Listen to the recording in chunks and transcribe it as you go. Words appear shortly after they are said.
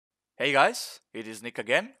Hey guys, it is Nick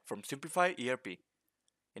again from SimplifyERP.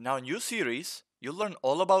 In our new series, you'll learn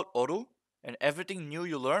all about Odoo, and everything new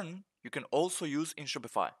you learn, you can also use in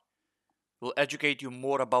Shopify. We'll educate you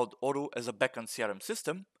more about Odoo as a backend CRM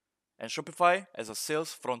system and Shopify as a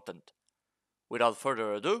sales frontend. Without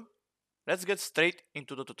further ado, let's get straight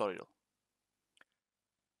into the tutorial.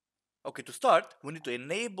 Okay, to start, we need to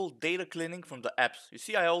enable data cleaning from the apps. You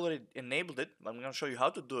see, I already enabled it, but I'm going to show you how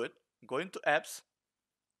to do it. Go into apps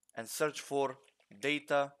and search for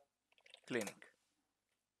data cleaning.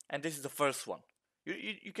 And this is the first one.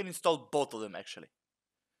 You can install both of them actually.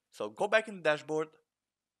 So go back in the dashboard.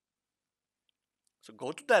 So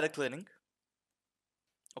go to data cleaning.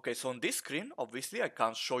 Okay, so on this screen, obviously I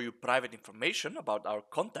can't show you private information about our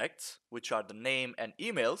contacts, which are the name and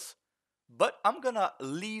emails, but I'm gonna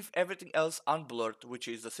leave everything else unblurred, which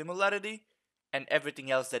is the similarity and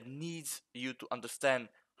everything else that needs you to understand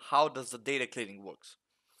how does the data cleaning works.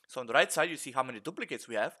 So on the right side, you see how many duplicates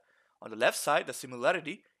we have. On the left side, the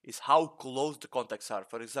similarity is how close the contacts are.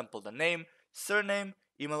 For example, the name, surname,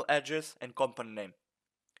 email address, and company name.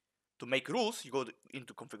 To make rules, you go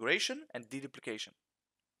into configuration and deduplication.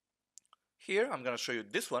 Here, I'm going to show you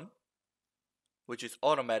this one, which is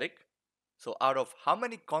automatic. So out of how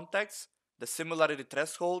many contacts, the similarity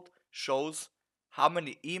threshold shows how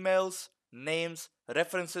many emails, names,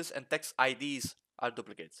 references, and text IDs are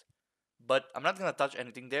duplicates. But I'm not going to touch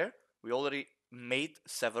anything there. We already made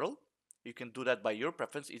several. You can do that by your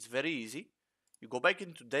preference. It's very easy. You go back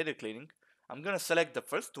into data cleaning. I'm going to select the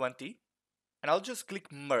first 20 and I'll just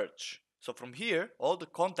click merge. So from here, all the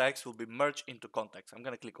contacts will be merged into contacts. I'm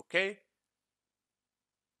going to click OK.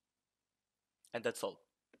 And that's all.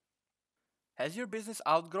 Has your business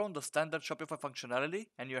outgrown the standard Shopify functionality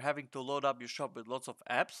and you're having to load up your shop with lots of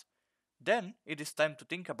apps? Then it is time to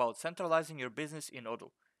think about centralizing your business in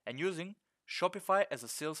Odoo and using Shopify as a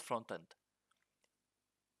sales frontend.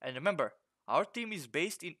 And remember, our team is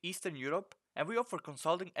based in Eastern Europe and we offer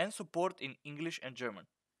consulting and support in English and German.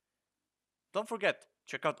 Don't forget,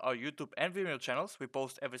 check out our YouTube and Vimeo channels. We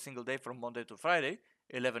post every single day from Monday to Friday,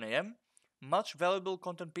 11 a.m. Much valuable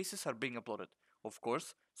content pieces are being uploaded. Of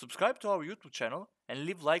course, subscribe to our YouTube channel and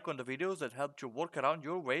leave like on the videos that helped you work around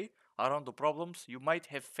your way around the problems you might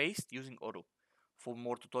have faced using Odoo. For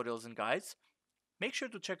more tutorials and guides, make sure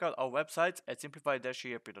to check out our websites at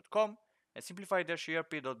simplify-erp.com and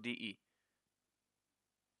simplify-erp.de.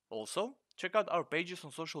 Also, check out our pages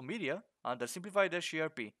on social media under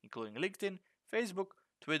Simplify-ERP, including LinkedIn, Facebook,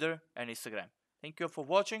 Twitter, and Instagram. Thank you for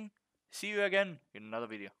watching. See you again in another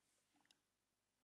video.